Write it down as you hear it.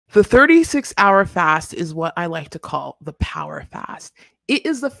The 36-hour fast is what I like to call the power fast. It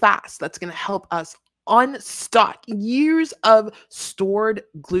is the fast that's going to help us unstuck years of stored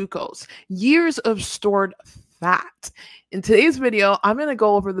glucose, years of stored fat. In today's video, I'm going to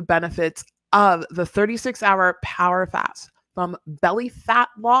go over the benefits of the 36-hour power fast, from belly fat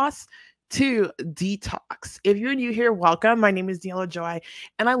loss to detox. If you're new here, welcome. My name is Daniela Joy,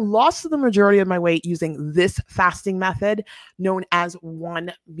 and I lost the majority of my weight using this fasting method known as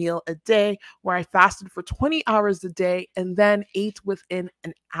 1 meal a day, where I fasted for 20 hours a day and then ate within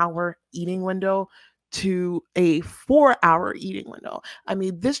an hour eating window to a 4-hour eating window. I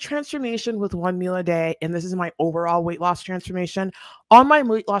made this transformation with 1 meal a day, and this is my overall weight loss transformation. On my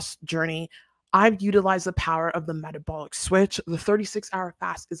weight loss journey, I've utilized the power of the metabolic switch. The 36-hour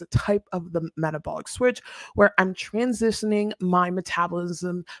fast is a type of the metabolic switch where I'm transitioning my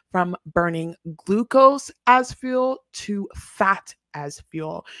metabolism from burning glucose as fuel to fat as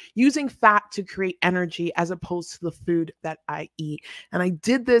fuel, using fat to create energy as opposed to the food that I eat. And I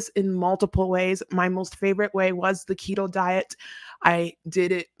did this in multiple ways. My most favorite way was the keto diet. I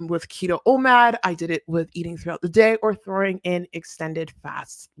did it with keto OMAD. I did it with eating throughout the day or throwing in extended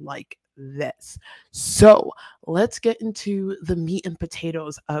fasts like this. So let's get into the meat and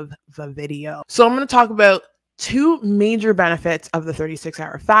potatoes of the video. So I'm going to talk about two major benefits of the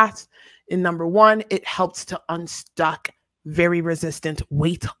 36-hour fast. In number one, it helps to unstuck very resistant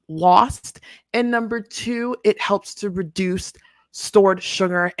weight loss. And number two, it helps to reduce stored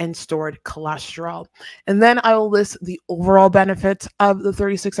sugar and stored cholesterol. And then I will list the overall benefits of the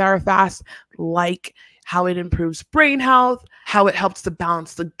 36-hour fast, like how it improves brain health, how it helps to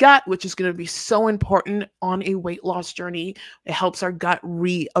balance the gut, which is going to be so important on a weight loss journey. It helps our gut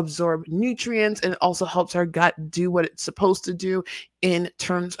reabsorb nutrients, and it also helps our gut do what it's supposed to do in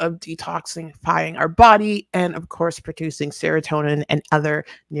terms of detoxifying our body and, of course, producing serotonin and other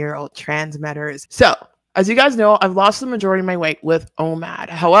neurotransmitters. So, as you guys know, I've lost the majority of my weight with OMAD.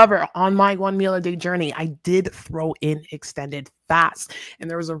 However, on my 1 meal a day journey, I did throw in extended fast. And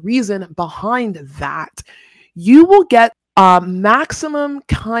there was a reason behind that. You will get a maximum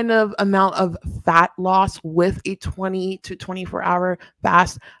kind of amount of fat loss with a 20 to 24-hour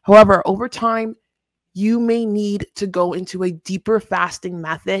fast. However, over time, you may need to go into a deeper fasting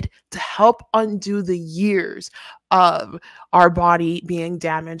method to help undo the years of our body being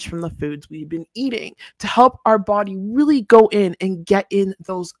damaged from the foods we've been eating, to help our body really go in and get in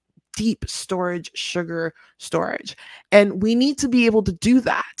those deep sugar storage. And we need to be able to do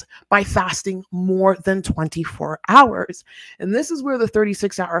that by fasting more than 24 hours. And this is where the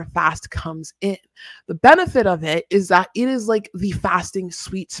 36-hour fast comes in. The benefit of it is that it is like the fasting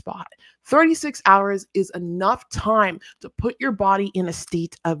sweet spot. 36 hours is enough time to put your body in a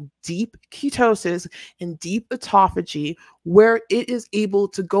state of deep ketosis and deep autophagy, where it is able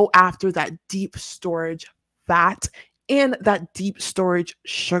to go after that deep storage fat and that deep storage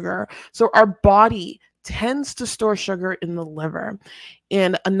sugar. So our body tends to store sugar in the liver.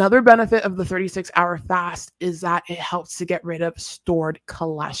 And another benefit of the 36-hour fast is that it helps to get rid of stored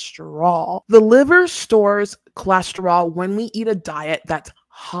cholesterol. The liver stores cholesterol when we eat a diet that's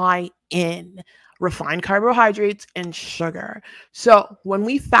high in refined carbohydrates and sugar. So when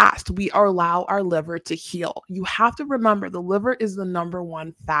we fast, we allow our liver to heal. You have to remember the liver is the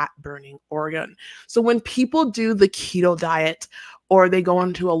 #1 fat burning organ. So when people do the keto diet or they go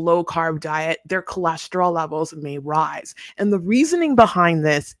into a low carb diet, their cholesterol levels may rise. And the reasoning behind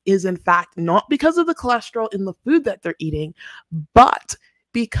this is, in fact, not because of the cholesterol in the food that they're eating, but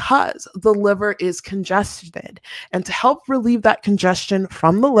because the liver is congested. And to help relieve that congestion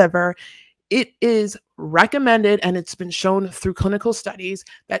from the liver, it is recommended, and it's been shown through clinical studies,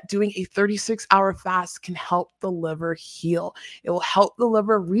 that doing a 36-hour fast can help the liver heal. It will help the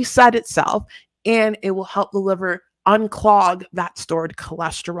liver reset itself, and it will help the liver unclog that stored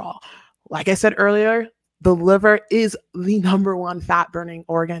cholesterol. Like I said earlier, the liver is the #1 fat burning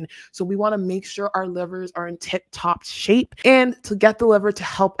organ. So we want to make sure our livers are in tip-top shape, and to get the liver to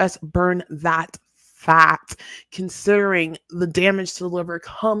help us burn that fat, considering the damage to the liver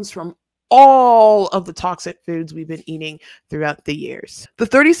comes from all of the toxic foods we've been eating throughout the years. The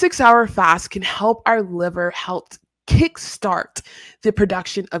 36-hour fast can help our liver kickstart the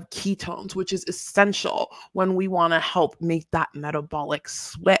production of ketones, which is essential when we want to help make that metabolic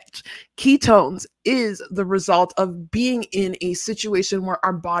switch. Ketones is the result of being in a situation where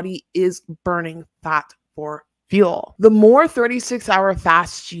our body is burning fat for fuel. The more 36-hour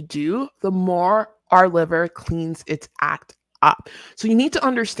fasts you do, the more our liver cleans its act up. So you need to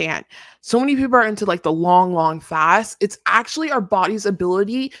understand, so many people are into like the long fast. It's actually our body's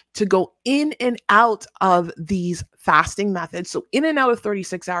ability to go in and out of these fasting methods. So in and out of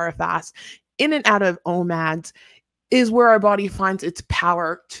 36-hour fast, in and out of OMADs, is where our body finds its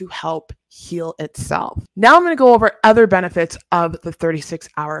power to help heal itself. Now I'm going to go over other benefits of the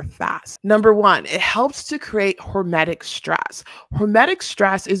 36-hour fast. Number one, it helps to create hormetic stress. Hormetic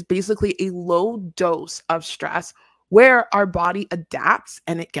stress is basically a low dose of stress where our body adapts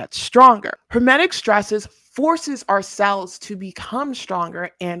and it gets stronger. Hormetic stresses forces our cells to become stronger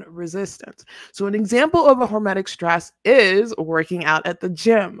and resistant. So an example of a hormetic stress is working out at the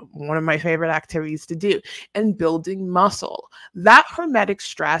gym, one of my favorite activities to do, and building muscle. That hormetic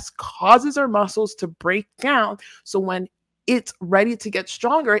stress causes our muscles to break down. So when it's ready to get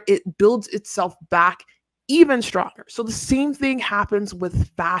stronger, it builds itself back even stronger. So the same thing happens with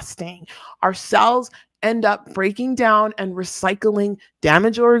fasting. Our cells end up breaking down and recycling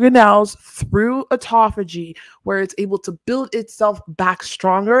damaged organelles through autophagy, where it's able to build itself back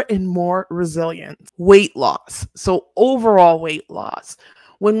stronger and more resilient. Weight loss. So overall weight loss.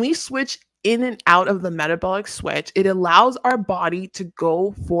 When we switch in and out of the metabolic switch, it allows our body to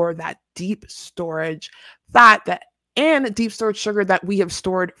go for that deep storage fat and deep storage sugar that we have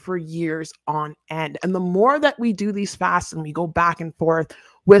stored for years on end. And the more that we do these fasts and we go back and forth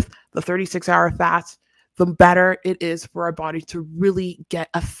with the 36-hour fast, the better it is for our body to really get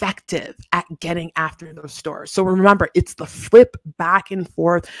effective at getting after those stores. So remember, it's the flip back and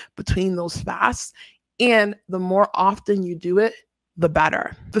forth between those fasts. And the more often you do it, the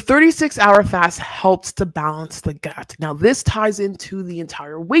better. The 36-hour fast helps to balance the gut. Now, this ties into the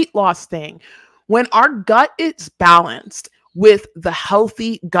entire weight loss thing. When our gut is balanced with the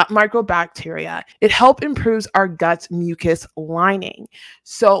healthy gut microbacteria, it helps improve our gut's mucus lining.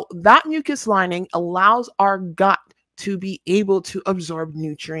 So that mucus lining allows our gut to be able to absorb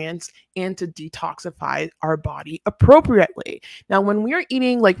nutrients and to detoxify our body appropriately. Now, when we're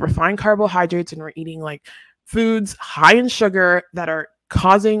eating like refined carbohydrates and we're eating like foods high in sugar that are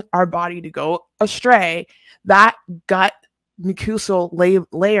causing our body to go astray, that gut mucosal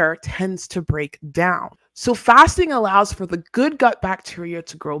layer tends to break down. So fasting allows for the good gut bacteria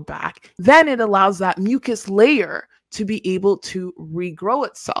to grow back. Then it allows that mucus layer to be able to regrow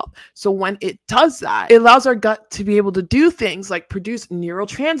itself. So when it does that, it allows our gut to be able to do things like produce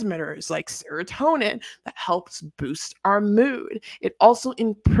neurotransmitters like serotonin that helps boost our mood. It also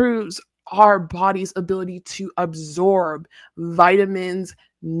improves our body's ability to absorb vitamins,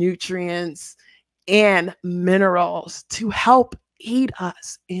 nutrients, and minerals to help aid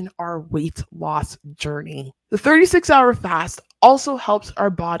us in our weight loss journey. The 36-hour fast also helps our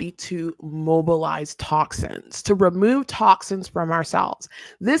body to mobilize toxins, to remove toxins from our cells.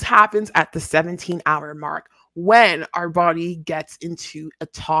 This happens at the 17-hour mark when our body gets into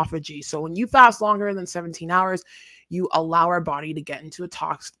autophagy. So when you fast longer than 17 hours, you allow our body to get into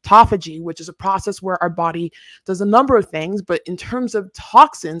autophagy, which is a process where our body does a number of things. But in terms of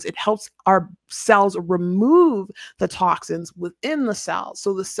toxins, it helps our cells remove the toxins within the cells.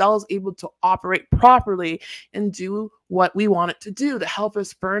 So the cell is able to operate properly and do what we want it to do, to help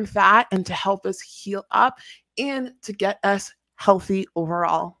us burn fat and to help us heal up and to get us healthy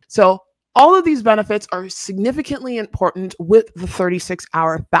overall. So all of these benefits are significantly important with the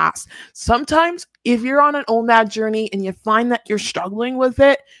 36-hour fast. Sometimes if you're on an OMAD journey and you find that you're struggling with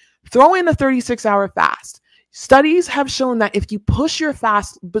it, throw in a 36-hour fast. Studies have shown that if you push your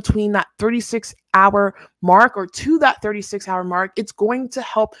fast between that 36-hour mark or to that 36-hour mark, it's going to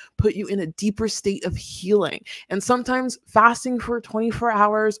help put you in a deeper state of healing. And sometimes fasting for 24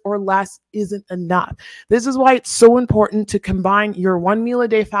 hours or less isn't enough. This is why it's so important to combine your 1 meal a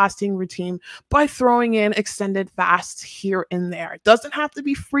day fasting routine by throwing in extended fasts here and there. It doesn't have to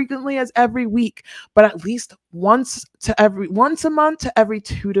be frequently as every week, but at least once a month to every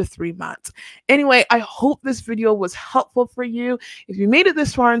 2 to 3 months. Anyway, I hope this video was helpful for you. If you made it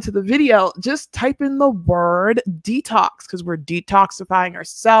this far into the video, just type in the word detox, because we're detoxifying our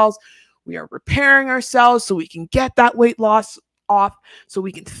cells. We are repairing our cells so we can get that weight loss off, so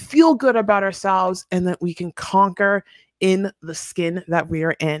we can feel good about ourselves, and that we can conquer in the skin that we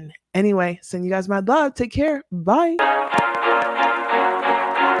are in. Anyway, send you guys my love. Take care. Bye.